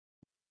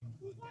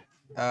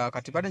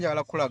Kati bade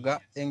njagala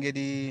kulaga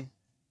engeri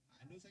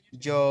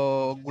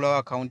gy'ogulawo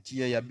account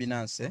ye ya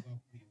Binance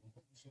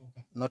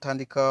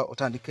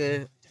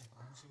otandike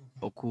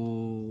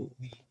oku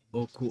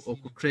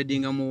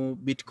tradinga mu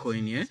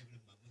Bitcoin ye.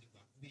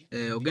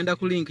 Ogenda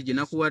ku link gye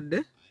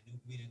nakuwadde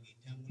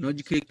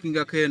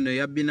n'ogiklikingako eno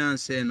ya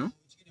Binance eno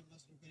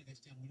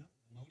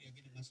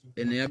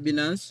ya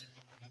Binance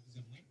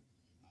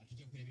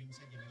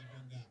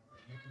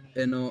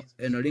eno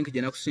link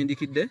gye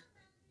nakusindikidde,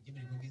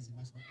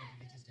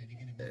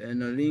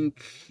 eno link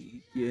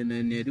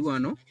eno eri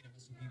wano,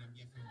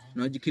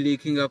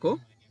 n'ogiklikingako.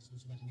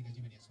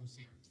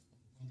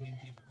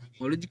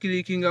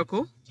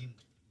 Olugiklikingako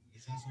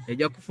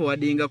ejja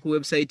kuforwardinga ku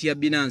website ya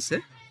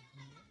Binance.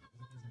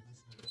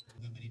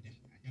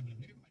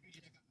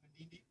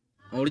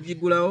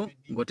 Olugigulawo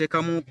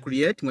ng'oteekamu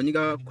create,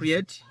 ng'onyiga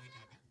create,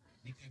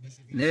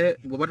 ne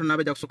bw'oba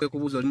tonaba ejja kusooka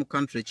kubuuza oli mu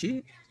country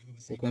ki,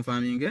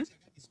 okonfaminge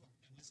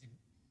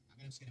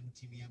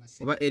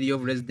oba area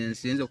of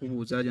residence yinza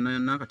okubuuza gyonna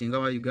yonna. Kati nga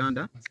wa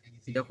Uganda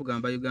ejja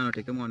kugamba Uganda,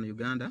 oteekemu wano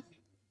Uganda,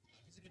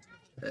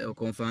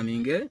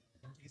 okonfaminge,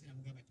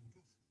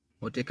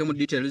 oteekemu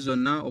details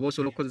zonna, oba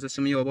osobola okukozesa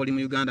simu yo oba oli mu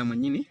Uganda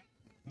mwennyini,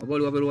 oba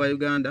oli wabweru wa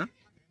Uganda,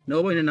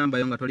 n'oba olina enamba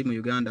yo nga toli mu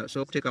Uganda,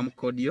 osobola okuteekamu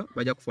code yo,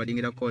 bajja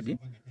kufuwadingira code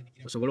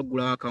osobole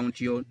okugulawo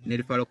account yo ne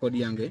referral code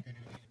yange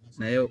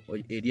naye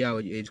eri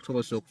awo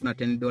ekusobosa okufuna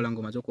 $10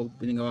 ng'omaze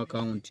okubiringawo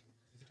account.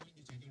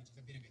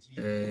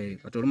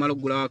 Kati olumala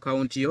okugulawo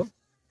account yo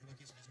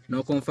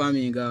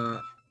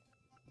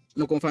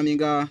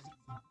n'okonfaminga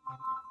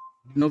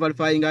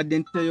verifying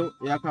identity yo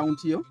ya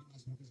account yo,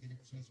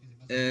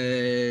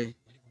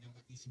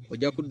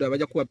 ojja kudda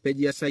bajja kuwa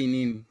page ya sign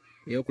in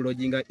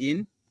ey'okuloginga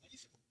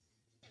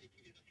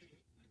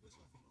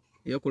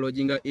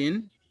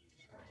in,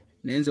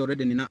 naye nze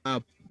already nina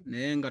app,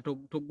 naye nga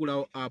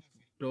togulawo app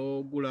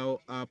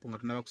nga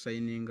tunaba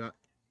kusayininga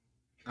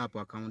app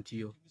account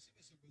yo.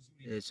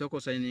 Sooka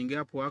osayininga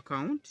app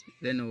account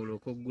then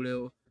olwoke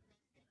ogulewo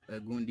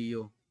gundi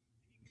yo.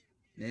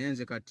 Naye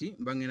nze kati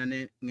mba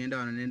ngenda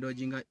wano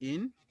nendoginga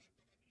in,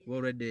 kuba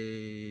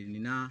already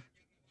nina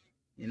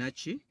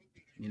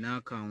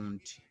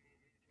account,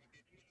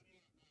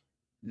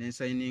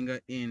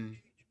 nensayininga in.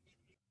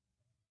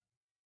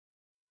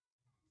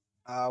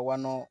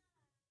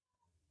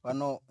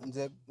 Wano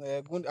nze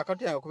gundi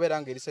account yange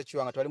okubeera nga eri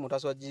secure nga tewali muntu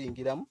asobola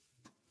giyingiramu,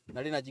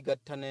 nali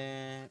nagigatta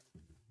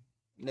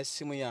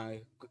n'essimu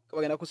yange.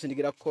 Bagenda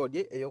kusindikira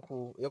code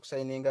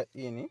ey'okusayininga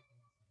in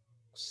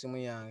ku ssimu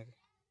yange.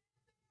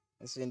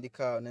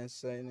 Nsindika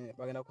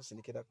bagenda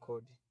kusindikira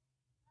code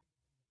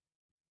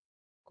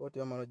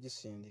yamala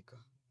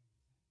ogisindika,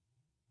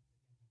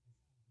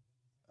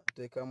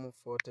 ateekamu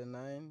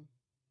 49,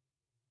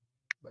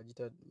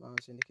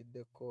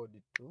 bansindikidde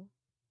code 2,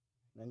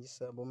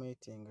 nangisaba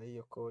omuyitinga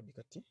yiyo code.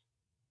 Kati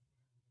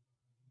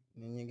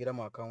nenyingira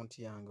mu account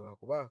yange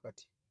wakuba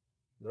kati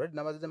already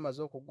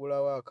namaze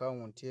okugulawo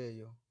account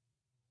eyo,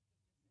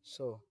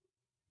 so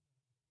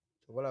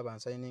sobola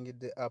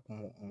bansayiningidde app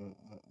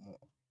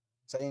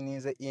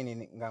sayinize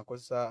in nga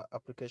nkozesa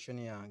application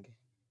yange.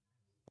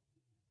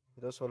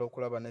 Era osobola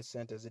okulaba ne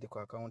sente ziri ku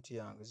account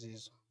yange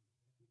zizo,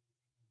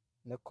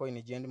 ne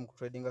coin gyendi mu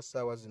kutradinga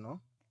ssaawa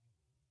zino,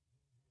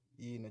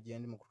 yino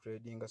gyendi mu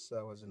kutradinga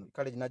ssaawa zino.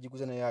 Kale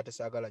ginagiguze naye ate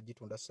saagala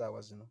gitunda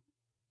ssaawa zino,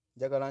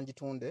 njagala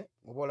ngitunde.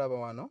 Oba olaba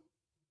wano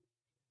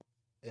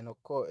eno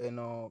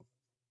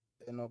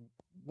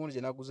gundi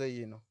gye naguze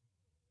yino,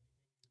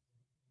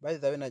 by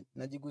the way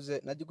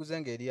nagiguze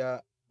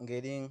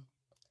ng'eri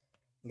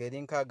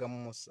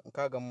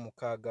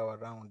 66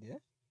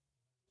 around,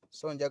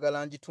 so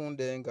njagala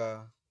ngitunde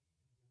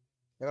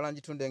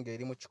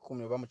ng'eri mu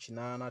 10 oba mu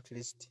 8 at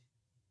least.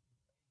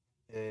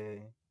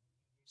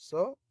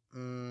 So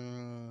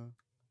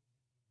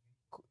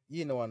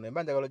yino wano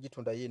emba njagala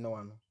ogitunda, yino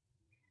wano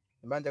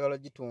emba njagala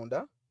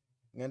ogitunda,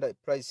 ngenda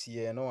price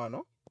yeno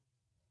wano,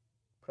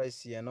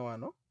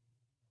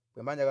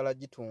 bwe mba njagala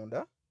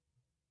gitunda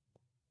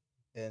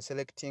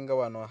selectinga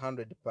wano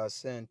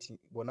 100%,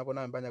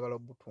 bwonna mba njagala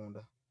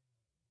obutunda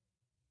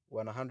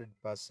wano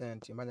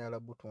 100%, mba njagala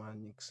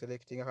butunda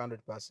selectinga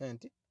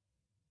 100%.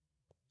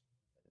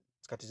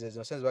 Kati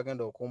zino senze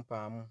bagenda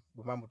okumpaamu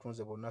bwe mba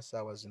mbutunze bwonna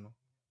ssaawa zino.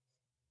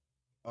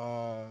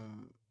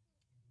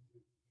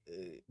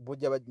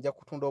 Bujja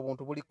kutunda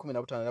obuntu buli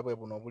 15 era bwe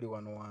buno obuli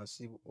wano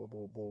wansi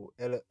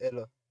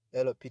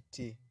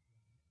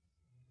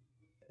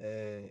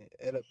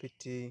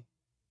LPT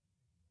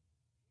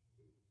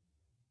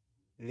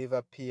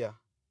liver peer,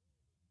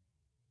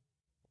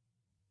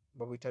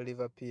 babuyita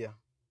liver peer.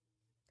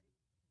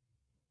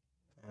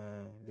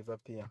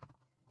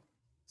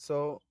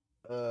 So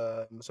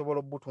musobola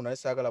obutunda naye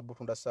saagala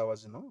butunda ssaawa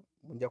zino,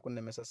 bunja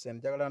kunnemesa sente,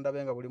 njagala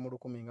ndabe nga buli mu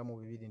 100 nga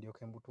mu 200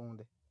 ndyoke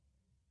mbutunde.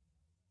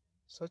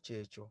 So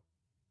kyekyo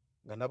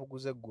nga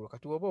nabuguze eggulo.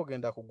 Kati woba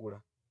ogenda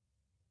kugula,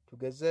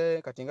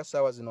 tugeze kati nga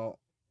ssaawa zino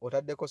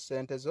otaddeko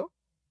sente zo,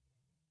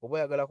 oba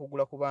oyagala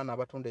kugula ku baana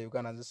abatunda e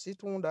Uganda. Nze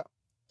situunda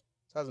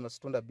saa zino,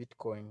 situunda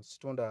Bitcoin,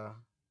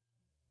 situunda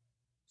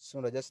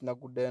just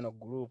nagudde eno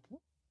group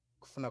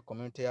kufuna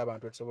community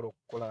y'abantu etusobola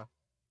okukola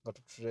nga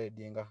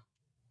tutradinga.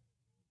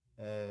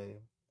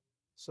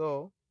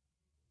 So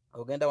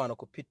ogenda wano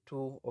ku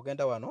P2,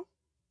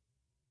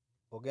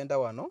 ogenda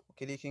wano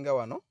kilikinga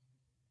wano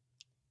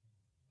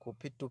ku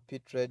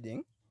P2P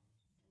trading,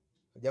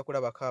 ojja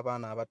kulabako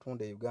abaana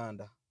abatunda e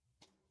Uganda.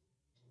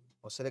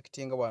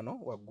 Oselectinga wano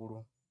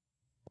waggulu,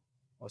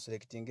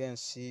 oselectinga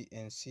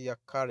ensi ya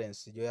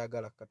currency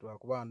gyoyagala.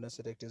 Kuba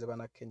neselectinze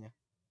bana Kenya,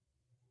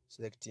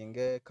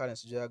 selectinga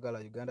currency gyoyagala,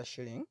 Uganda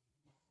shilling,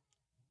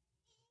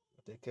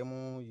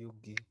 otekemu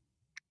UG.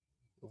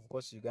 Of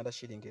course Uganda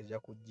shilling ejja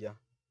kujja,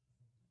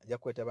 ajja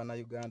kweta bana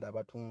Uganda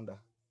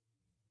abatunda.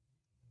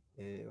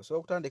 Osobola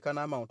okutandika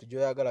n'amount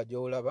gyoyagala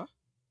gyolaba,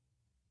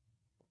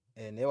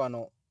 naye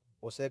wano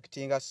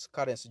oselectinga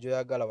currency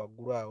gyoyagala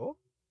waggulu awo.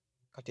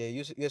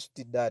 Kati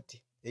USD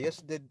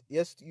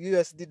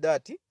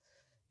dat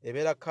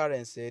ebeera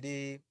currency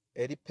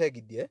eri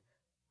pegged,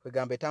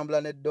 kwegamba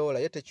etambula ne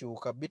dollar, ye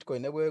tekyuka.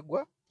 Bitcoin ne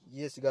bwegwa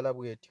ye sigala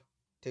bwetyo,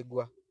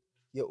 tegwa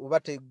oba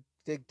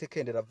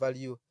tekendera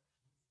value.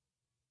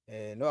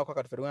 Nowako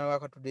kati tugenda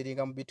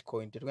wakatudiringa mu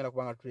Bitcoin, tetugenda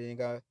kubanga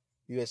tudiringa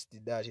USD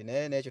dat,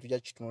 naye nekyo tujja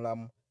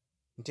kitunulamu.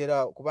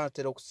 Kuba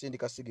ntera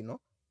okusindika sigino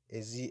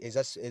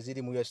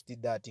eziri mu USD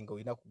dat nga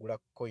olina kugula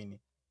coin.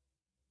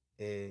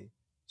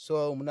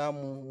 So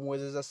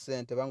muwezeza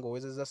sente, banga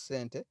owezeza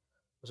sente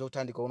osobola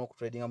okutandika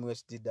n'okutradinga mu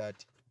USD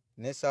dat.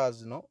 Naye essaawa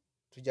zino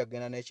tujja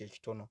kugenda n'ekyo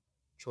ekitono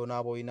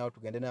ky'onaaba olinawo,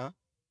 tugende na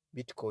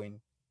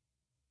Bitcoin.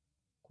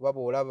 Kuba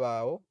bw'olaba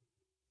awo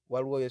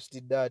waliwo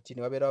USD dat,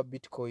 ne wabeerawo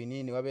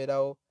Bitcoin, ne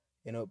wabeerawo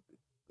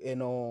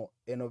eno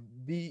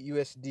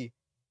BUSD,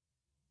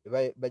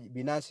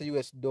 Binance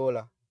US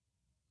dollar.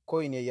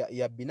 Coin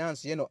ya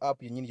Binance yeno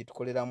app yennyini gye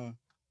tukoleramu,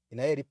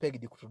 naye eri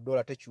pegged ku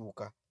 $,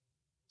 tekyuka.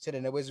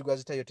 Sente ne bwezigwa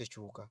zitayo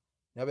tekyuka.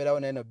 Ne wabeerawo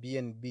n'eno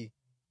BNB,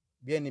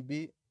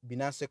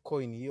 Binance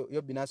coin,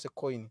 yo Binance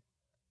coin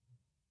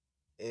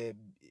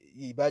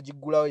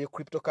bagigulawo, ye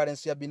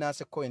cryptocurrency ya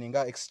Binance coin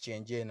nga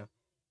exchange eno.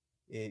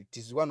 It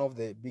is one of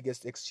the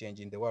biggest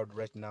exchange in the world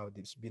right now,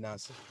 this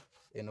Binance.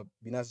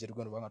 Binance gye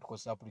tugenda kubanga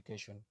tukozesa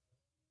application.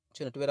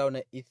 So ne tubeerawo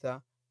ne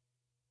Ether,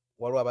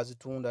 waliwo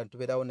abazitunda. Ne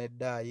tubeerawo ne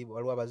DAI,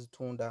 waliwo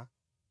abazitunda.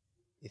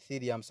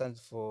 Ethereum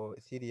stands for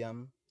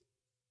Ethereum.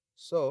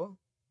 So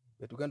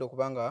tugenda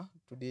okubanga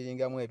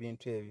tudiringamu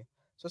ebintu ebyo.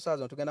 So saa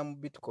zino tugenda mu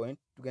Bitcoin,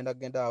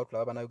 tugenda awo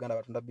tulaba bana Uganda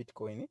batunda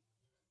Bitcoin.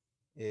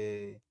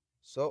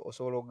 So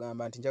osobola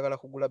okugamba nti njagala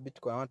kugula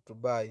Bitcoin, I want to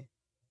buy.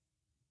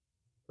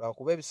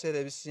 Lwakuba ebiseera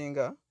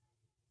ebisinga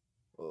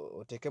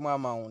otekemu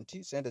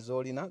amount sente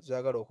z'olina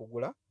zoyagala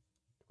okugula,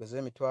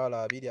 tukweze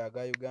 $20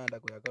 aga Uganda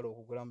gweyagala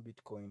okugula mu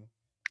Bitcoin.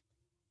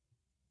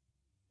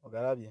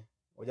 Ogalabye,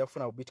 ojja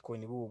kufuna bu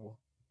Bitcoin buubwo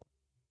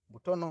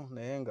butono,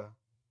 naye nga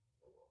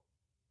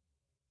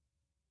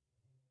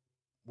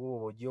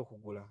buubwo ojja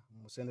okugula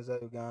mu sente za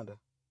Uganda.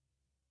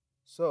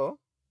 So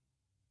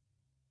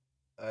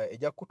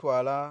ejja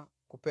kutwala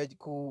ku page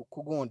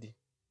ku gundi,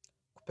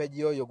 ku page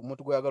yoyo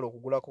omuntu gweyagala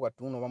okugulako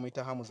katunu oba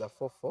muyita Hamza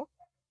Fofo.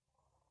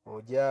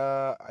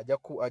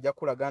 Ajja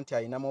kulaga nti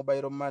alina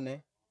mobile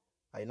money,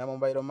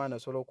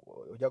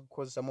 ojja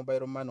kukozesa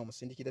mobile money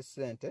omusindikire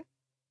sente,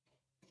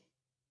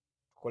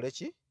 tukole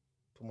ki,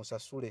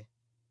 tumusasule.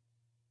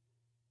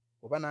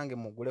 Oba nange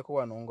muguleko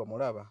wano nga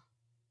mulaba,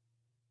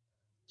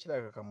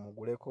 kiraga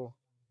kamuguleko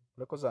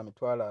za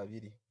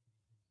 $20.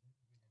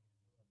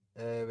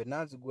 Bwe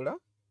nazigula,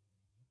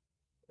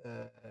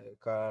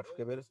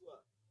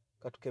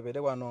 katukebere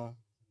wano.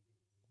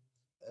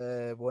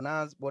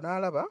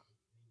 Bw'onaalaba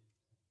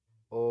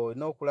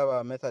olina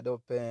okulaba method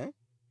of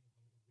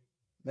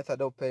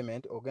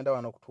payment. Ogenda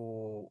wano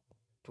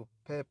to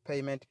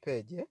payment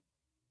page,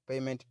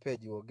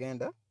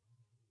 ogenda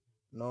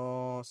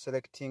no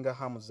selectinga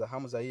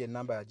Hamza yiye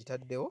enamba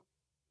yagitaddewo,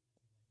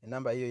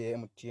 enamba yiyo ya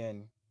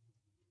MTN.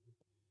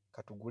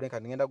 Katugule,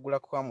 kati ngenda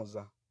kugulako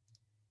Hamza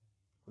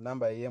ku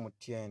namba ya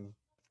MTN,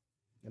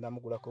 ngenda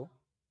mugulako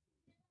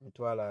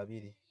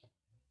 $20.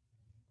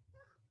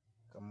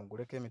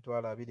 Kamuguleko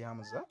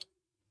 $20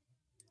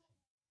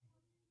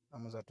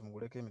 Hamza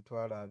tumuguleko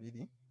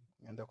 $20.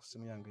 Ngenda ku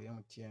simu yange ya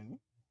MTN,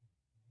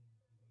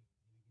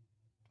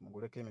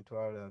 tumuguleko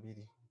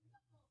 $20.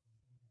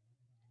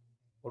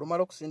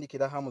 Olumala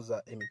okusindikira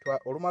Hamza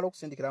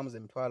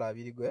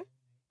 $20 gwe,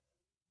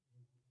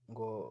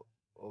 ngo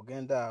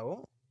ogenda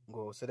awo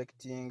ngo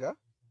selectinga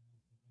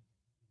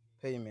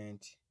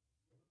payment,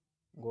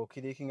 ngo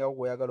kilikinga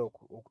ko oyagala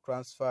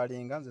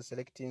okutransferinga. Nze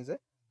selectinze,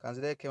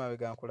 kanzireke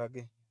mabega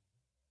nkulage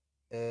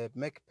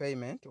make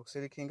payment.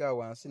 Okuselectinga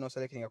wansi no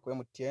selectinga ku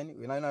MTN,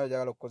 wina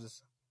oyagala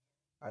okukozesa.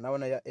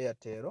 Anaona ya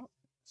Airtel,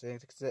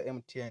 selectinga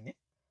MTN.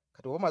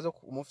 Kati omaze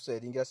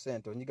okumufuseeringa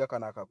sente, onyiga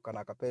kana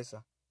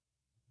akapesa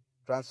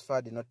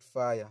transferred not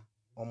fire.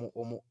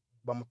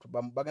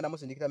 Bagenda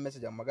musindikira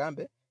message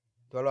amugambe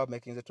twalwa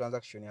making the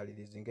transaction ya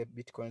releasing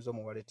Bitcoin zo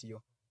mu wallet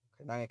yo.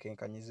 Nange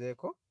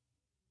kenkanyizeeko,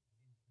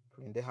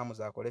 tulinde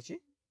Hamza akole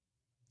ki.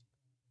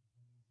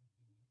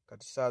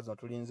 Kati saa zino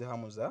tulinze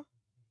Hamza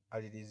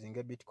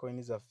alilizinga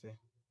Bitcoin zaffe.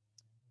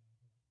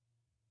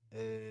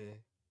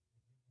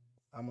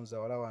 Hamuza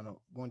wala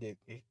wano gundi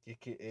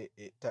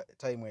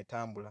time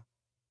etambula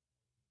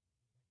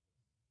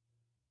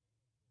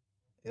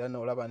era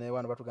nolaba ne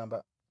wano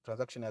batugamba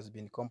transaction has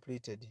been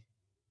completed.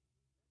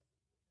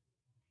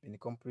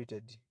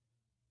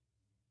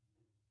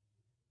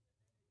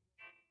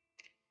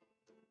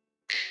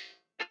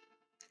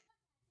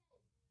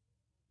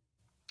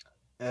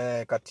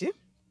 Kati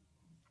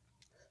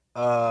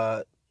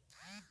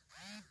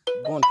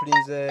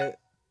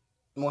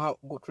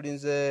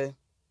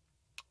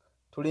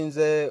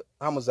tulinze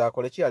Hamuza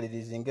akole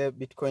kiyalirizinga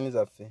bitcoin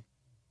zaffe.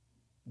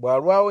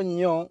 Bwalwawo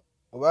nnyo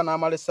oba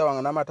n'amala essaawa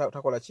nga n'amala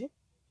takola ki,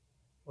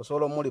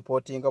 osobola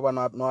omuripotinga oba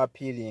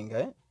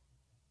n'apiiringa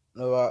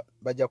noba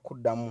bajja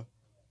kuddamu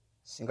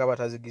singa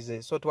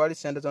batazigize. So twali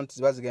sente zo nti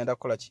ziba zigenda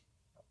kukola ki,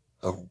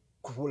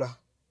 kubula,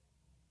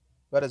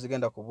 ziba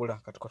tezigenda kubula.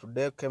 Kati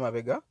katuddeeko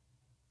emabega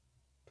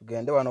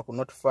tugende wano ku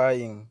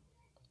notifying.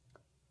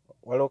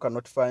 Waliwo ka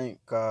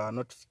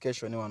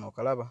notification wano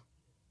okalaba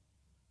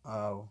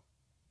awo,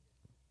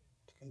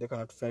 tugende ka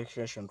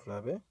notification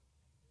tulabe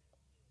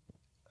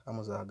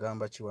Hamuza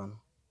agamba ki wano.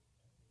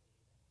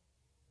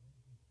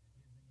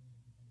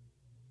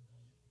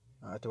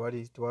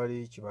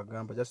 Tewali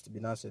kibagamba, just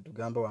Binance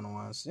etugamba wano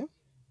wansi,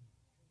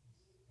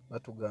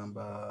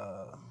 batugamba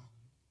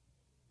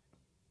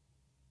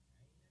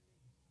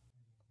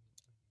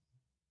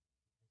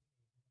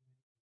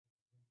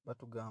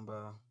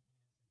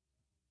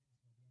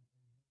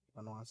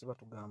wano wansi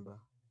batugamba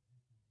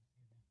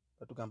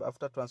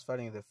after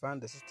transferring the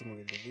fund the system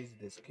will release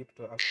the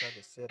crypto after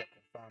the seller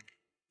confirm.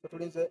 So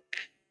tulinze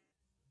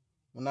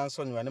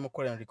munansonyiwa ne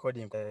mukola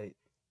recording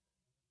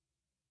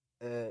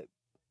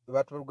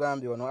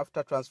batugambye wano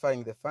after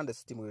transferring the fund the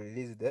system will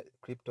release the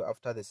crypto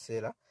after the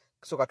seller.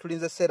 So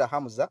katulinze seller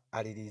Hamuza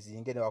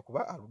alirizinge ne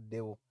wakuba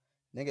aluddewo,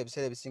 naye nga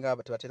ebiseera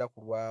ebisinga tebatera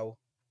kulwawo.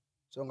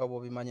 So nga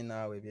bw'obimanyi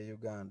naawe ebye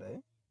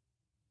Uganda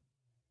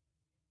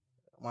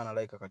mwana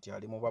like kati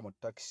ali muba mu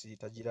taxi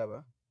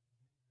tagiraba.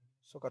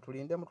 So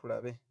katulindemu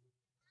tulabe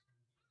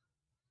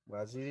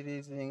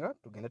bwaziririzinga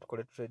tugende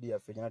tukole trade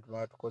yaffe gyena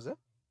tunaba tukoze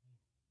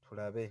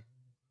tulabe.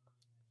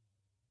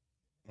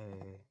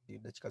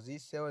 Dakika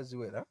ziyiseewo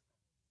ziwera,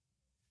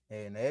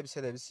 naye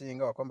ebiseera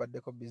ebisinga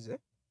wakwambaddeko bize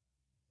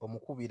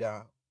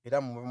omukubira,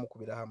 era muba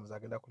mukubira Hamuza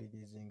agenda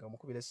kulirizinga,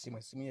 omukubira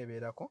essimu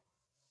yebeerako,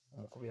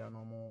 omukubira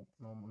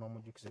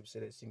n'omujjukiza.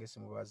 Ebiseera ebisinga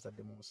essimu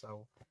bazitadde mu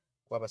musawo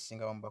kuba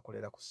abasinga bamu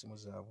bakolera ku ssimu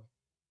zaabwe.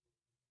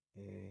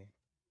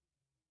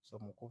 So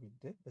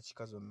mukubidde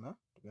dakika zonna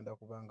tugenda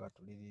kuba nga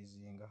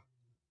tulirizinga.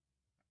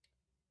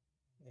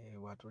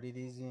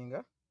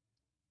 Watulirizinga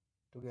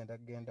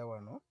tugenda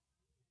wano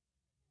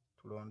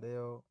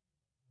tulondeyo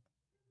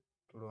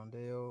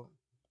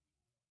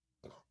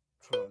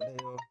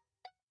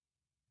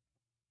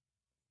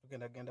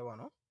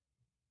wano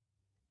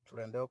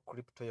tulendeyo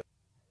crypto.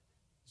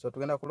 So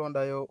tugenda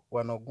kulondayo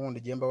wano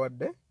gundi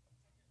gyembawadde,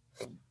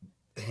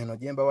 eno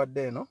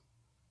gyembawadde,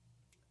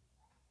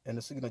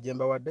 eno sigino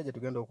gyembawadde gye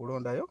tugenda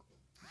okulondayo.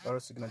 Waliwo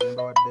sigino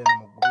gyembawadde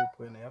eno mu group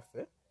eno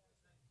yaffe,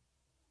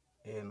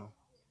 eno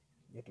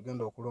gye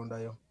tugenda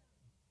okulondayo,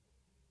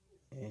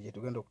 gye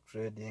tugenda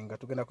okutradinga.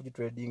 Tugenda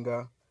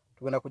kugitradinga,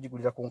 tugenda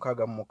kugigulira ku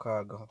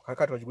 66.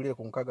 Kakati ogigulire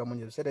ku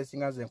 66. Ebiseera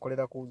ebisinga nze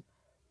nkolera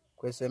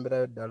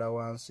kwesemberayo ddala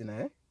wansi,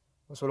 naye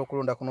osobola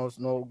okulondaku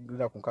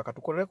n'ogulira ku 66.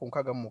 Tukolere ku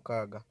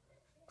 66,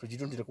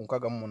 tugitundire ku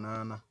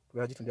 68.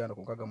 Tugenda gitundira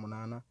ku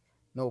 68,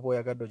 n'oba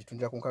oyagadde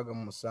ogitundira ku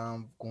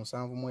 67, ku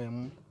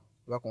 71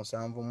 oba ku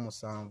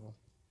 77.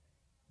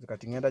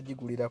 Kati ngenda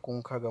gigulira ku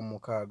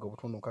 66,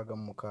 obutundu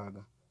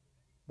 66.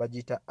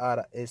 Bagiyita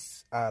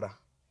RSR.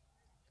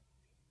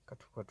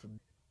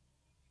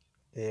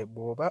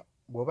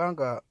 Bw'oba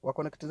nga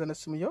wakonekitiza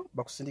n'essimu yo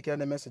bakusindikira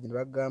ne message ne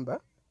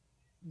bagamba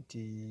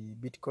nti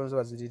bitcoins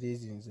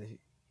bazireleasinze,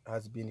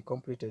 has been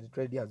completed,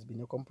 trade has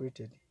been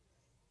completed,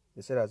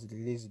 the seller has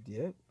released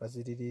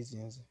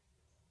bazireleasinze.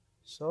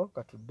 So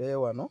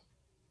katuddeyo wano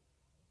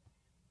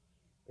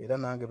era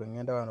nange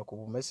bengenda wano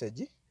ku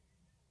message,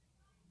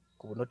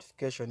 ku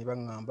notification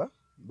bangamba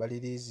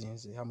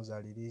baleleasinze, Hamuza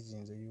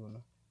aleleasinze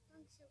yuno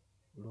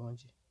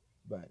bulungi,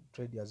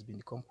 trade has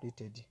been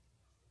completed.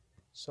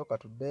 So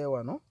katuddeyo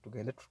wano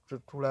tugende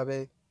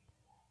tulabe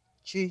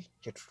ki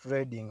kye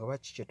tutrading oba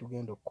ki kye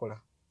tugenda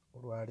okukola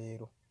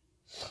olwaleero.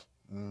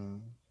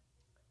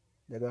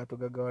 Njagala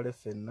tugaggawale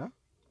ffenna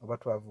oba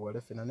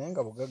twavuwale ffenna, naye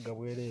nga bugagga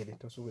bwereere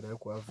tosuubirayo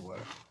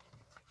kwavuwala,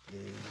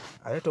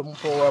 ate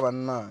tomupoowa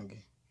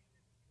bannange.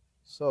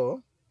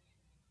 So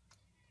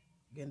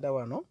genda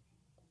wano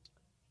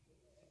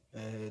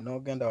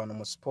n'ogenda wano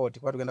mu sport,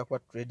 kuba tugenda kuba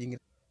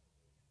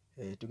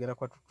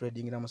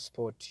tutradingira mu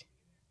sport.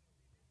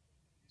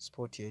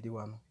 Sport eri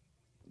wano,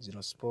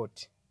 zino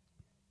sport.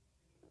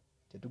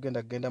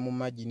 Tetugenda mu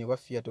margin oba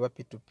fiat oba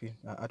P2P,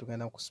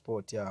 tugenda ku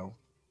sport awo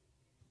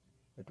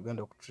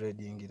tugenda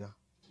okutradingira.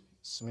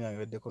 Essimu yange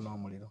eweddeko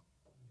n'omuliro.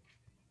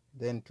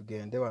 Then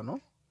tugende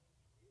wano,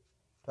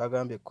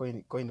 twagambye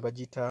coin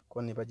bagiyita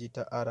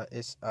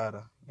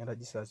RSR. Genda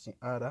gisearching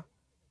RSR,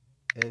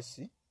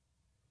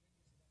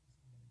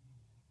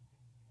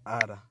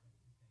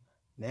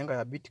 naye nga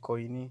ya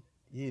bitcoin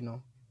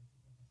yino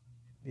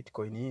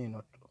bitcoin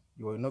yino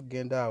yolina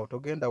okgenda awo,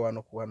 togenda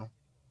wano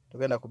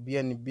togenda ku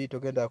BNB,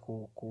 togenda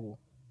ku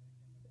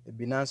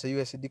Binance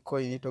USD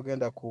coin,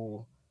 togenda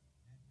ku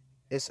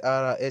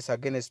SRS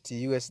against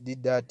USD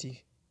dat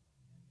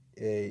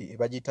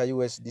bagita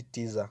USD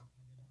teaser,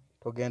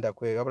 togenda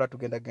kwe wabula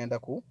tugenda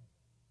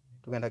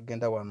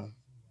kugenda wano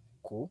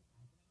ku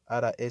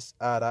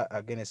RSR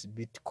against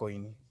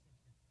bitcoin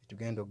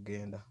tugenda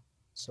okgenda.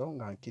 So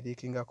nga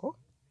nkirikingako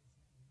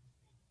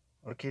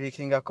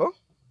okirikingako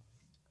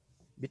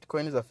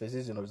bitcoin zaffe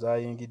zino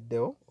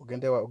zayingiddewo.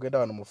 Ogenda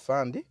wano mu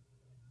fund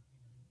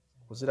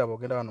kuziraba,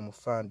 ogenda wano mu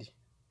fund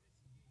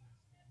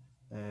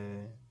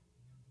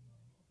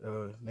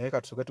naye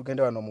kati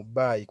tugende wano mu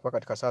buy kuba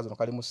kati kasaawa zino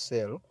kali mu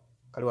sell,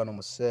 kali wano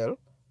mu sell,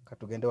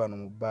 katugende wano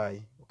mu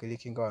buy,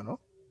 okirikinga wano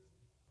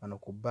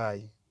ku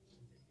buy.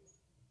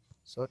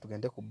 So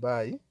tugende ku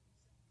buy,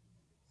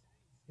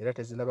 era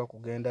tezinaba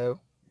kugendayo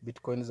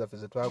bitcoin zaffe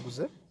ze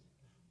twaguze,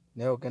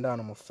 naye ogenda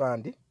wano mu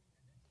fund,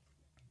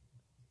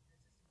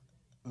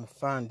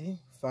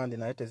 fund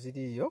naye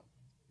teziriiyo,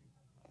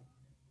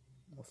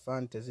 mu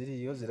fund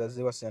teziriiyo,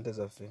 zirazeewa sente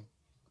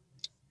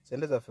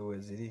zaffe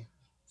weeziri.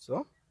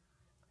 So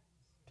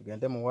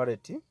tugende mu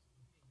wallet,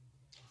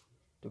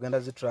 tugenda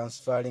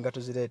zitransferinga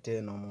tuzireete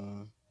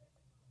eno